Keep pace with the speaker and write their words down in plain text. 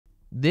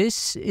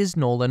This is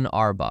Nolan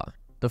Arba,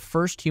 the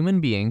first human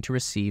being to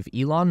receive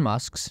Elon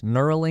Musk's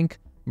Neuralink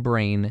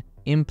brain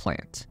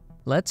implant.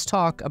 Let's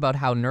talk about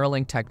how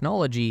Neuralink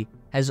technology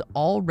has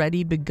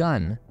already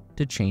begun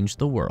to change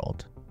the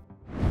world.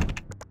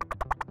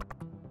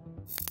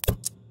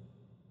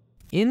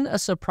 In a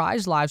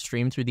surprise live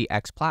stream through the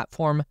X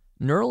platform,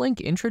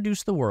 Neuralink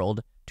introduced the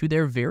world to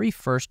their very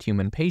first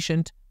human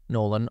patient,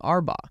 Nolan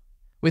Arba.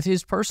 With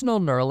his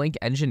personal Neuralink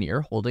engineer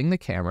holding the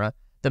camera,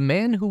 the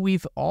man who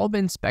we've all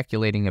been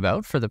speculating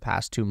about for the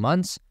past 2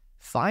 months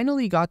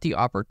finally got the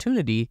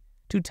opportunity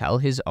to tell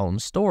his own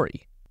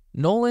story.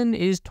 Nolan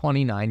is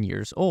 29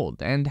 years old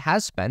and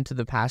has spent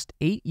the past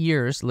 8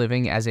 years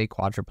living as a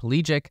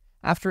quadriplegic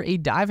after a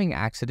diving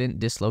accident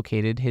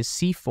dislocated his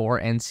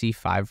C4 and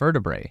C5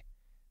 vertebrae.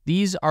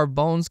 These are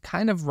bones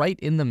kind of right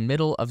in the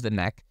middle of the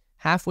neck,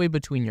 halfway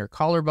between your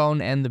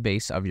collarbone and the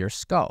base of your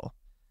skull.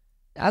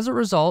 As a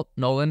result,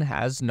 Nolan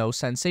has no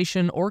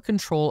sensation or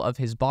control of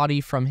his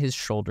body from his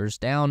shoulders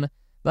down,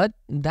 but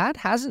that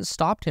hasn't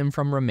stopped him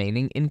from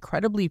remaining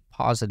incredibly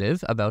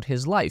positive about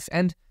his life,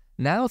 and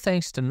now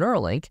thanks to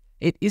Neuralink,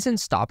 it isn't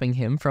stopping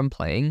him from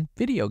playing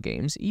video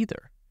games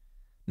either.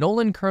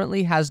 Nolan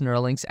currently has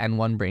Neuralink's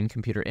N1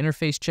 brain-computer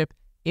interface chip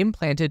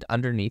implanted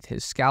underneath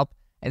his scalp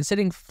and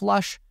sitting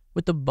flush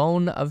with the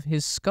bone of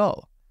his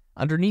skull.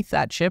 Underneath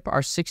that chip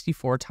are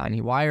 64 tiny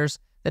wires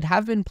that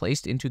have been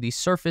placed into the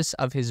surface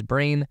of his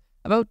brain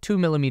about 2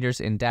 millimeters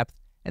in depth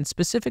and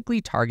specifically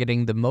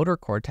targeting the motor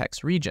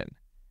cortex region.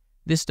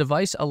 This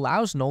device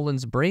allows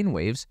Nolan's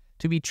brainwaves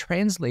to be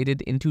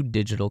translated into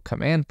digital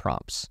command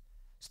prompts.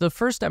 So the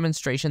first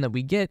demonstration that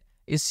we get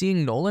is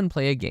seeing Nolan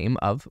play a game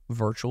of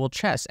virtual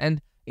chess,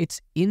 and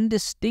it's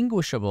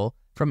indistinguishable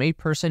from a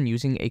person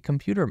using a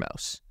computer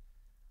mouse.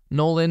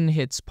 Nolan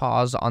hits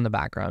pause on the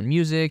background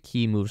music,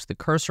 he moves the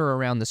cursor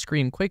around the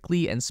screen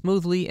quickly and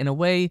smoothly in a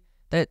way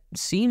that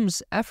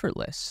seems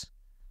effortless.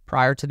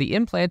 Prior to the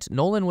implant,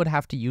 Nolan would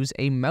have to use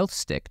a mouse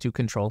stick to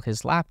control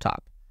his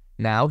laptop.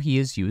 Now he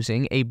is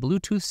using a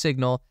Bluetooth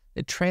signal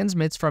that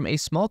transmits from a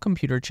small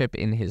computer chip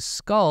in his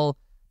skull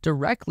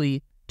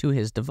directly to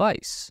his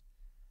device.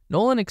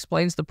 Nolan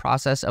explains the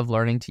process of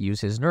learning to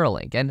use his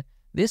Neuralink, and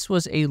this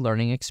was a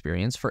learning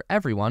experience for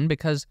everyone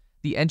because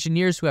the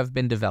engineers who have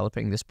been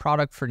developing this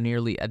product for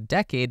nearly a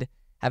decade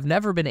have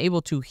never been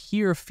able to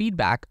hear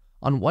feedback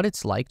on what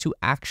it's like to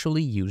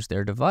actually use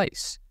their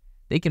device.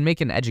 They can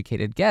make an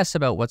educated guess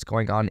about what's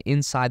going on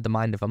inside the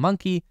mind of a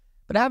monkey,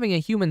 but having a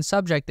human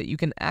subject that you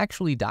can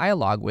actually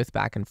dialogue with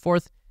back and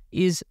forth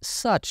is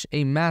such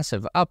a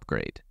massive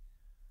upgrade.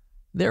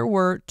 There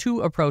were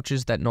 2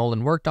 approaches that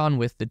Nolan worked on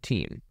with the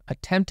team: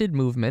 attempted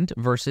movement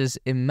versus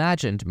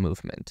imagined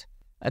movement.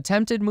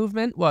 Attempted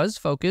movement was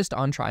focused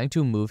on trying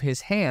to move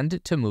his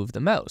hand to move the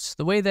mouse,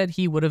 the way that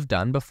he would have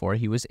done before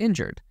he was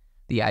injured.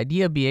 The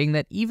idea being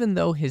that even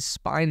though his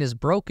spine is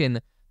broken,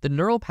 the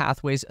neural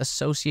pathways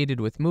associated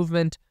with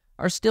movement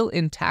are still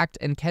intact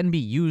and can be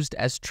used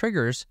as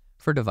triggers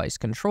for device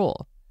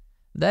control.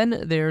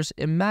 Then there's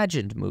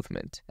imagined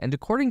movement, and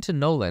according to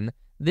Nolan,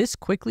 this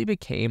quickly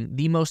became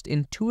the most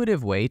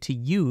intuitive way to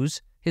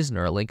use his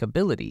Neuralink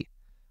ability.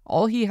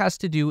 All he has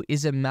to do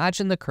is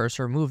imagine the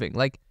cursor moving,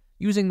 like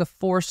using the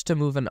force to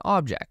move an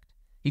object.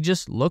 He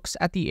just looks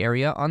at the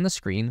area on the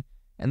screen,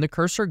 and the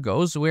cursor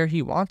goes where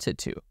he wants it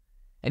to.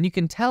 And you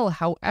can tell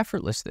how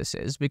effortless this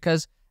is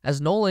because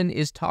as Nolan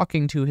is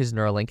talking to his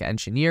Neuralink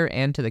engineer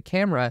and to the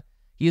camera,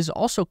 he is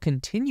also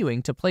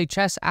continuing to play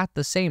chess at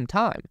the same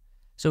time.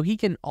 So he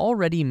can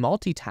already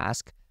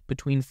multitask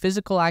between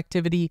physical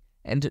activity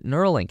and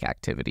Neuralink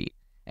activity.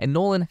 And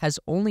Nolan has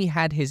only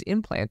had his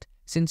implant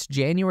since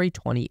January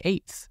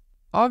 28th.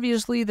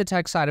 Obviously, the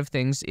tech side of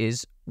things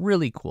is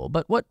really cool,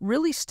 but what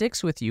really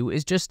sticks with you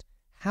is just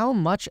how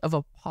much of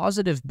a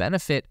positive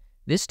benefit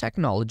this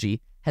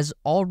technology has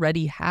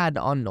already had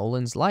on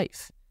Nolan's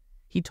life.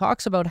 He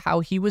talks about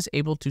how he was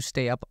able to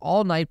stay up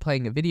all night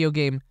playing a video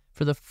game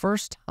for the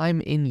first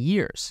time in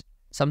years,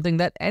 something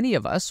that any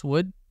of us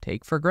would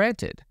take for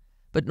granted.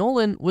 But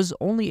Nolan was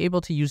only able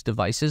to use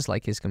devices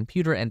like his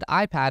computer and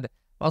iPad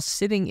while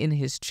sitting in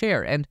his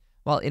chair, and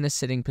while in a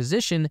sitting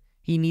position,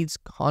 he needs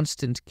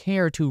constant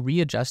care to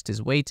readjust his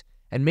weight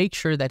and make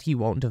sure that he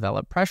won't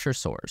develop pressure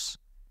sores.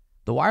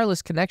 The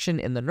wireless connection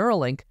in the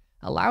Neuralink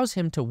allows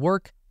him to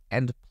work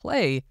and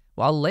play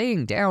while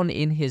laying down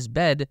in his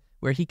bed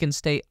where he can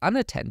stay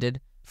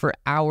unattended for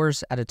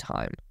hours at a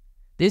time.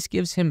 This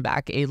gives him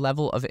back a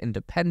level of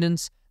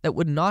independence that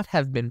would not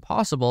have been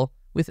possible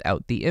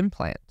without the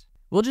implant.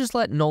 We'll just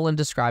let Nolan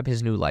describe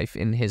his new life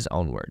in his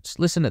own words.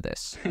 Listen to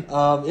this.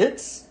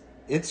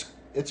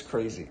 It's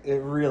crazy.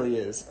 It really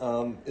is.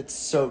 It's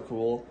so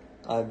cool.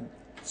 I'm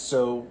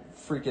so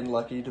freaking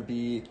lucky to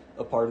be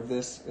a part of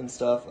this and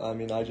stuff. I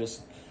mean,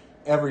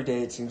 every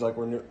day it seems like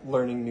we're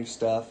learning new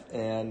stuff,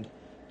 and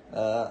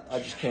I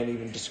just can't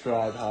even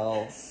describe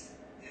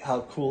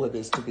how cool it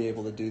is to be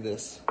able to do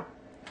this.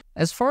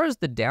 As far as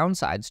the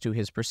downsides to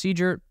his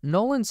procedure,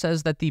 Nolan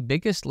says that the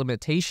biggest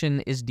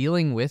limitation is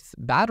dealing with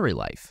battery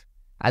life.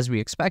 As we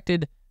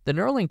expected, the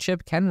Neuralink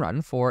chip can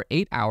run for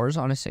 8 hours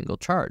on a single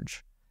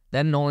charge.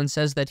 Then Nolan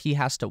says that he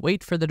has to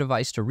wait for the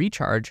device to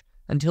recharge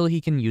until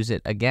he can use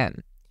it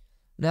again.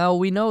 Now,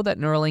 we know that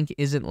Neuralink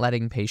isn't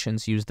letting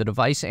patients use the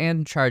device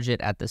and charge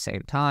it at the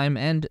same time,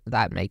 and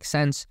that makes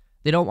sense.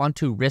 They don't want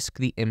to risk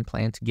the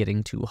implant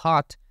getting too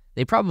hot.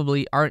 They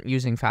probably aren't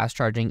using fast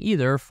charging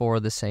either for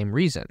the same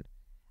reason.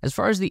 As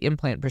far as the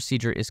implant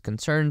procedure is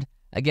concerned,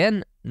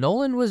 again,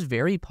 Nolan was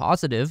very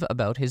positive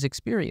about his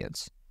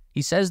experience.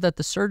 He says that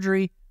the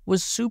surgery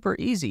was super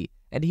easy,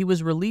 and he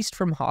was released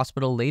from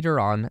hospital later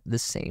on the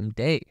same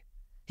day.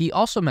 He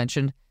also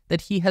mentioned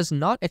that he has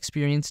not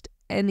experienced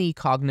any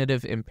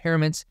cognitive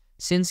impairments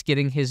since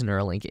getting his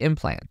Neuralink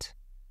implant.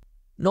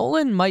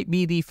 Nolan might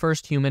be the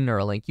first human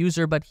Neuralink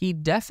user, but he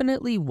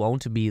definitely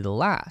won't be the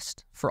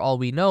last. For all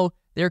we know,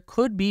 there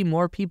could be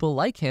more people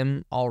like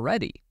him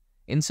already.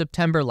 In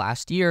September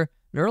last year,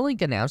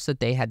 Neuralink announced that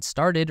they had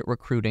started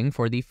recruiting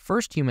for the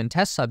first human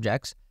test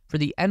subjects for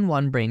the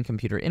N1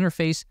 brain-computer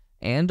interface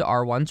and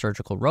R1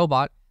 surgical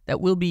robot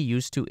that will be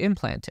used to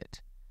implant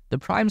it. The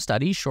PRIME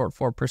study, short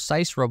for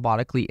Precise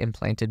Robotically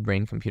Implanted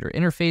Brain-Computer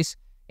Interface,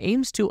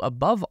 aims to,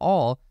 above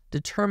all,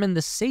 determine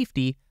the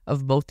safety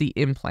of both the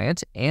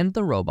implant and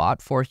the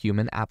robot for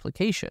human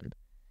application.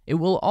 It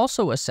will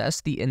also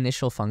assess the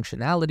initial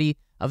functionality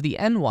of the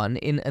N1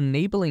 in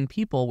enabling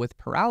people with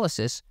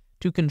paralysis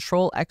to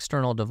control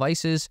external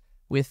devices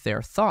with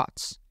their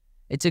thoughts.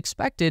 It's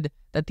expected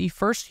that the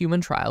first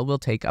human trial will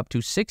take up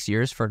to 6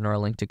 years for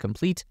Neuralink to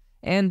complete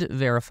and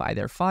verify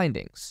their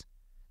findings.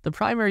 The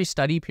primary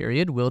study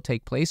period will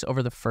take place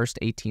over the first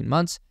 18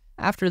 months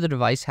after the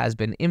device has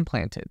been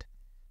implanted.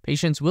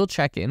 Patients will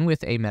check in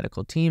with a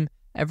medical team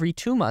every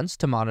 2 months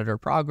to monitor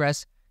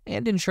progress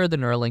and ensure the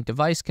Neuralink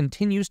device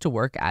continues to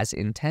work as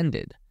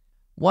intended.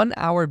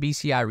 1-hour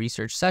BCI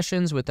research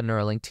sessions with the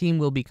Neuralink team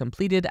will be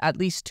completed at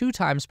least 2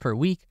 times per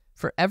week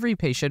for every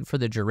patient for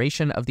the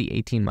duration of the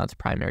 18-month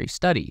primary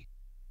study.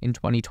 In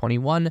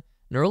 2021,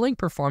 Neuralink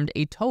performed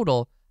a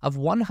total of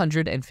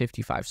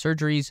 155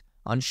 surgeries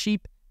on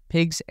sheep,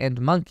 pigs, and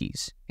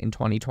monkeys. In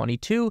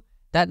 2022,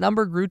 that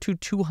number grew to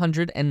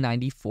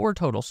 294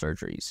 total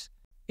surgeries.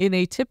 In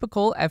a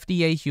typical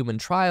FDA human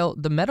trial,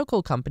 the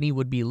medical company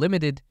would be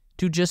limited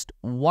to just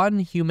 1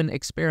 human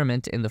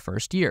experiment in the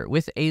first year,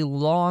 with a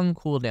long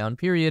cooldown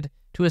period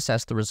to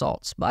assess the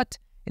results. But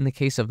in the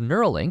case of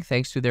Neuralink,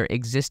 thanks to their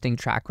existing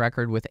track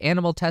record with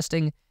animal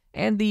testing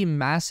and the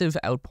massive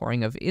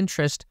outpouring of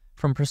interest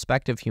from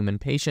prospective human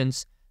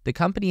patients, the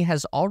company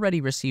has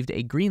already received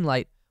a green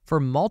light for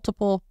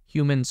multiple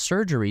human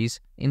surgeries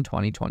in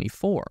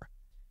 2024.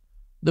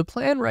 The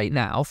plan right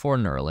now for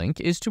Neuralink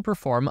is to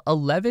perform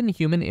 11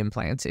 human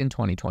implants in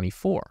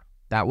 2024.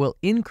 That will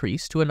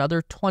increase to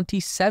another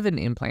 27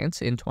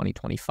 implants in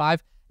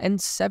 2025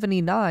 and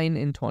 79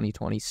 in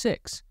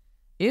 2026.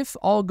 If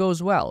all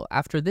goes well,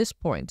 after this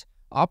point,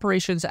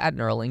 operations at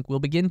Neuralink will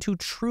begin to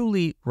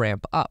truly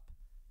ramp up.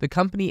 The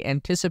company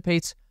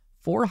anticipates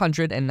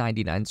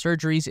 499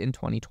 surgeries in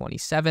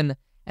 2027,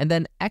 and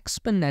then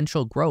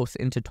exponential growth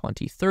into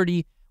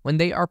 2030 when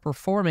they are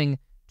performing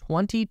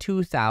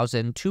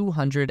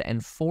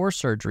 22,204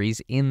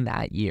 surgeries in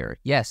that year.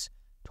 Yes,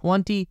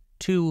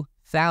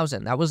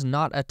 22,000. That was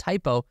not a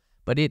typo,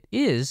 but it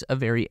is a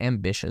very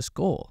ambitious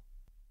goal.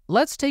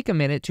 Let's take a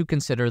minute to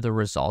consider the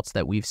results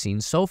that we've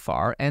seen so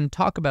far and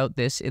talk about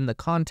this in the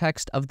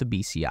context of the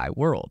BCI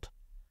world.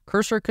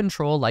 Cursor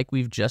control, like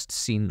we've just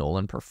seen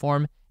Nolan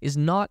perform, is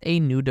not a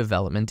new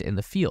development in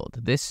the field.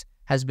 This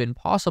has been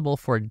possible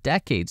for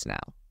decades now.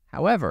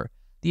 However,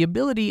 the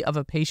ability of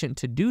a patient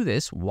to do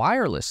this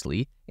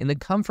wirelessly in the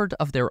comfort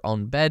of their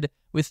own bed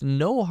with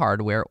no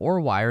hardware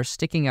or wires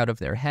sticking out of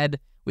their head,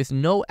 with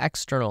no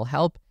external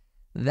help,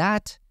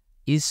 that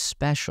is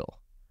special.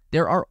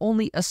 There are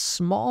only a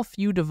small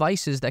few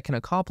devices that can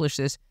accomplish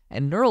this,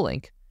 and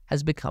Neuralink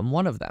has become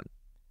one of them.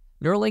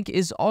 Neuralink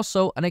is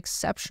also an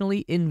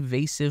exceptionally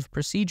invasive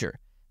procedure.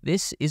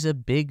 This is a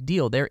big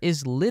deal. There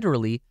is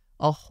literally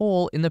a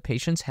hole in the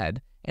patient's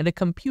head and a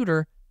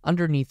computer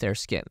underneath their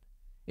skin.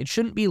 It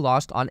shouldn't be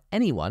lost on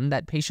anyone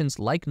that patients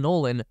like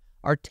Nolan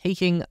are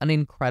taking an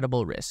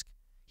incredible risk.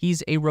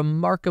 He's a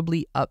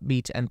remarkably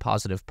upbeat and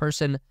positive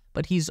person,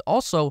 but he's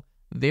also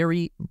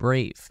very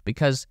brave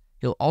because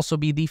he'll also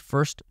be the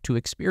first to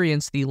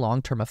experience the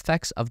long-term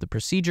effects of the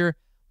procedure,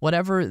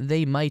 whatever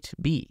they might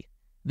be.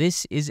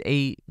 This is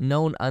a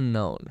known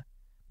unknown.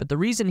 But the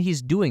reason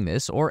he's doing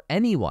this, or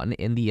anyone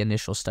in the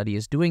initial study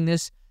is doing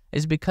this,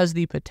 is because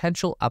the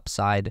potential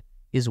upside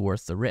is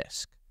worth the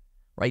risk.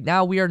 Right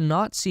now, we are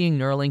not seeing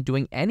Neuralink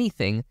doing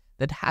anything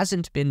that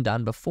hasn't been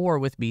done before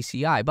with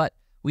BCI, but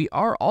we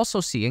are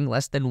also seeing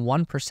less than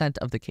 1%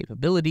 of the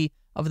capability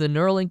of the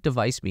Neuralink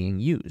device being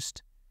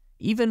used.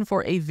 Even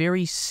for a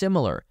very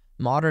similar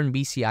modern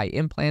BCI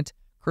implant,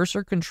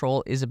 cursor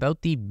control is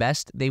about the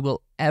best they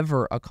will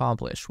ever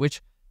accomplish,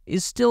 which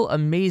is still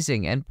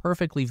amazing and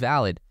perfectly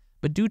valid,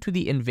 but due to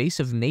the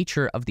invasive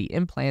nature of the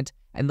implant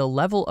and the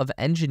level of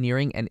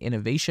engineering and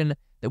innovation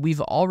that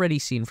we've already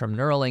seen from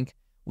Neuralink,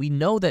 we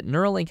know that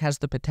Neuralink has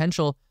the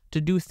potential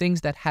to do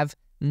things that have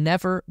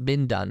never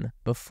been done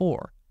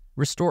before.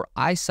 Restore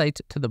eyesight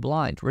to the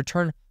blind,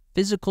 return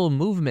physical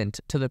movement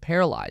to the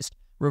paralyzed,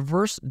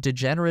 reverse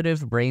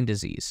degenerative brain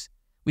disease.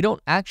 We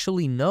don't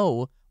actually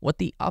know what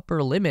the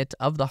upper limit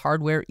of the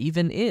hardware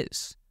even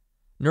is.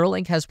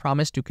 Neuralink has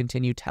promised to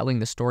continue telling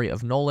the story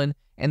of Nolan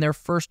and their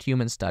first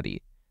human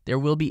study. There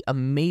will be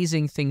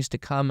amazing things to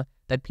come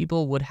that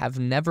people would have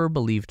never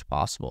believed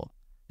possible.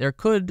 There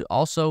could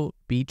also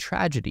be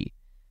tragedy.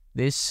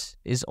 This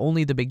is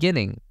only the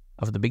beginning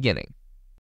of the beginning.